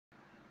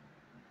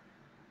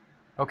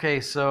Okay,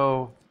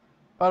 so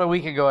about a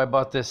week ago I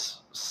bought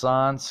this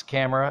Sannce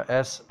camera,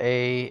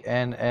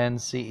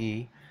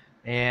 Sannce,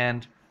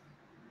 and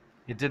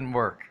it didn't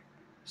work.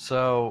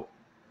 So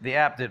the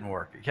app didn't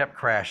work. It kept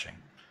crashing.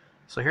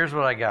 So here's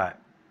what I got.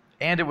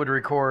 And it would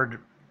record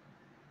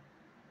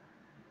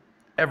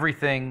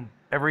everything.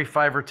 Every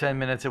 5 or 10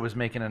 minutes it was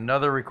making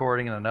another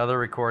recording and another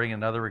recording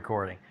and another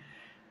recording.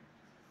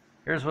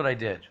 Here's what I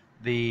did.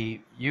 The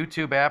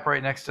YouTube app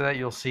right next to that,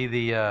 you'll see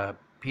the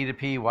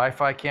P2P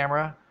Wi-Fi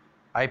camera,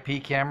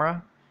 IP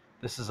camera.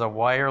 This is a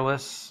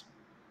wireless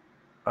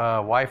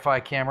Wi-Fi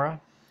camera.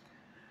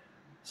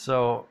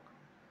 So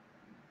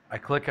I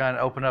click on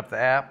open up the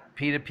app.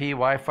 P2P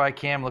Wi-Fi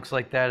cam looks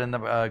like that in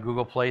the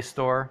Google Play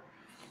Store.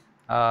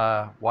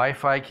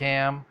 Wi-Fi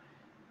cam.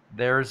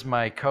 There's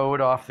my code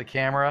off the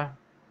camera.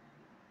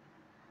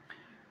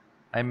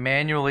 I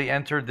manually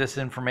entered this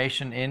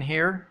information in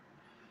here.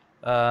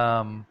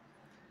 I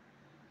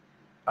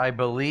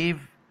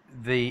believe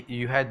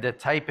you had to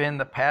type in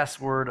the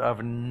password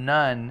of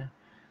none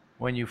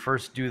when you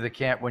first do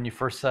when you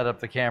first set up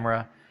the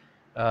camera.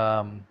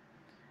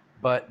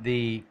 But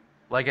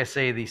like I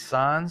say, the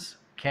Sannce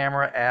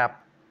camera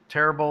app,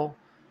 terrible.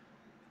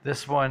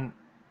 This one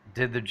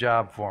did the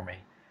job for me.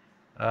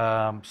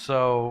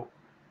 So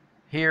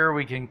here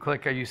we can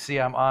click. You see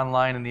I'm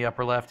online in the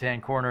upper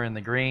left-hand corner in the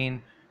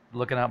green,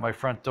 looking out my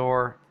front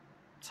door.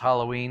 It's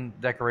Halloween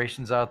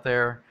decorations out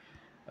there.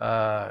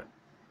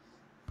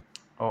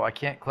 Oh, I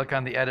can't click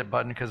on the edit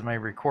button because my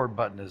record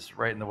button is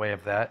right in the way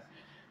of that.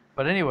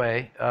 But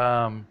anyway,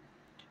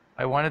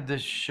 I wanted to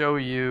show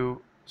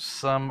you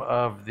some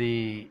of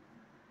the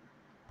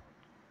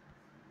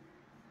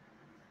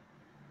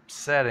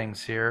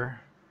settings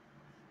here.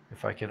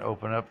 If I can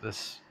open up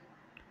this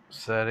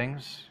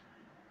settings.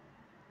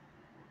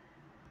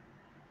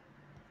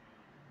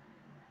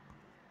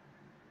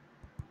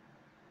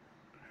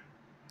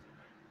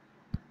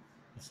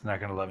 It's not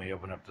going to let me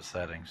open up the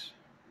settings.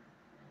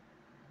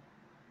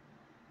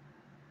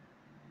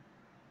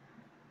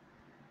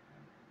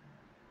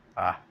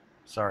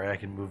 Sorry, I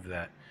can move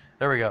that.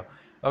 There we go.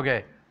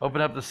 Okay, open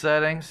up the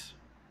settings.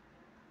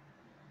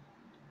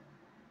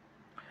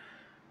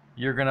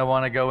 You're going to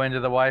want to go into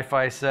the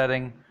Wi-Fi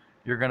setting.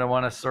 You're going to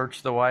want to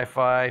search the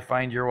Wi-Fi,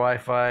 find your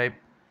Wi-Fi,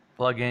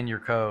 plug in your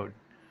code.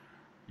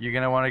 You're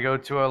going to want to go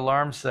to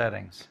alarm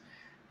settings.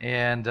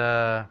 And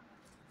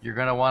you're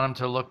going to want them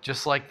to look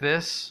just like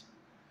this.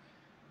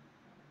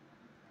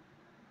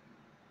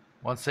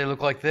 Once they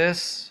look like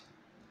this,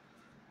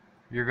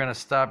 you're going to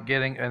stop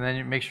getting, and then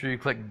you make sure you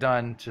click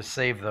done to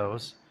save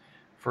those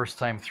first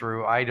time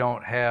through. I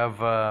don't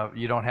have,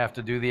 you don't have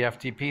to do the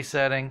FTP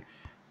setting.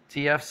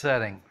 TF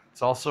setting,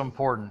 it's also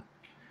important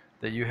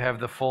that you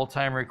have the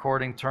full-time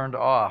recording turned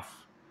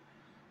off.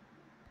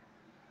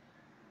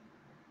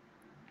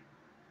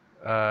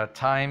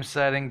 Time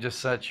setting, just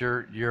set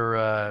your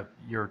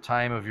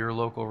time of your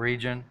local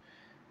region.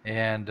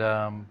 And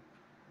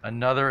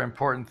another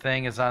important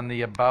thing is on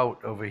the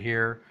about over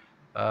here.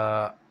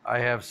 I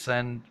have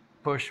send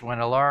push when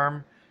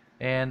alarm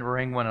and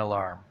ring when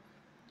alarm.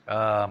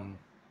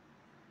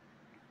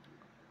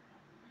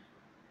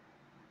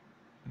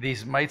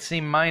 These might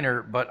seem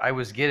minor, but I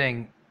was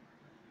getting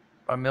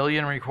a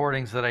million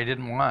recordings that I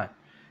didn't want.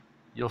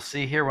 You'll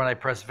see here when I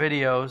press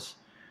videos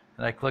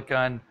and I click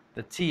on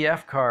the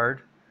TF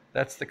card,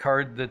 that's the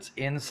card that's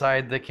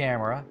inside the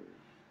camera.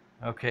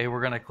 Okay,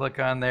 we're going to click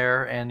on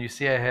there, and you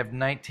see I have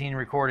 19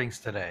 recordings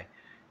today.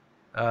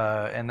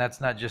 And that's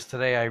not just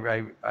today.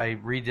 I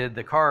redid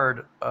the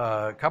card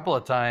a couple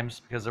of times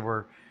because there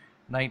were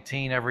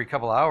 19 every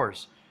couple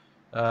hours.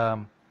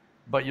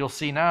 But you'll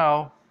see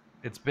now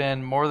it's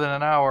been more than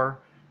an hour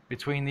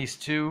between these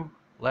two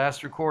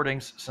last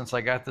recordings since I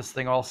got this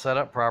thing all set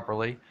up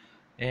properly.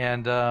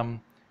 And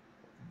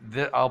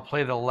I'll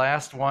play the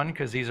last one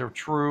because these are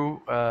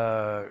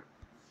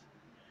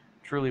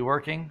truly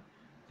working.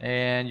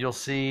 And you'll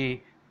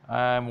see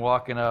I'm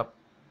walking up.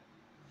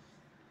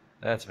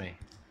 That's me.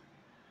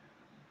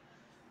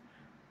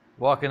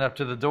 Walking up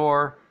to the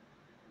door.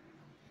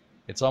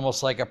 It's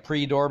almost like a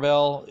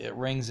pre-doorbell. It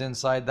rings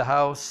inside the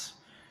house.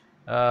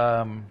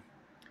 And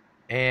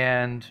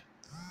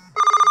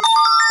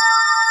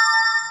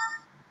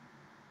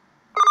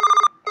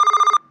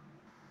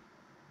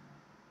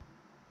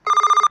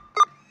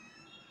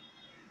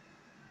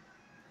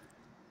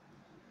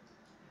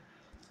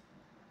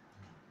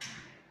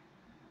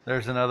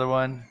there's another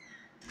one.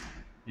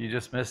 You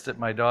just missed it.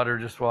 My daughter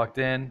just walked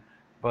in,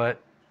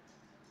 but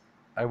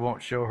I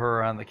won't show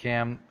her on the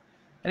cam.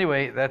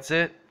 Anyway, that's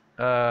it.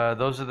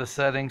 Those are the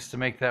settings to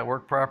make that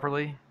work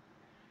properly.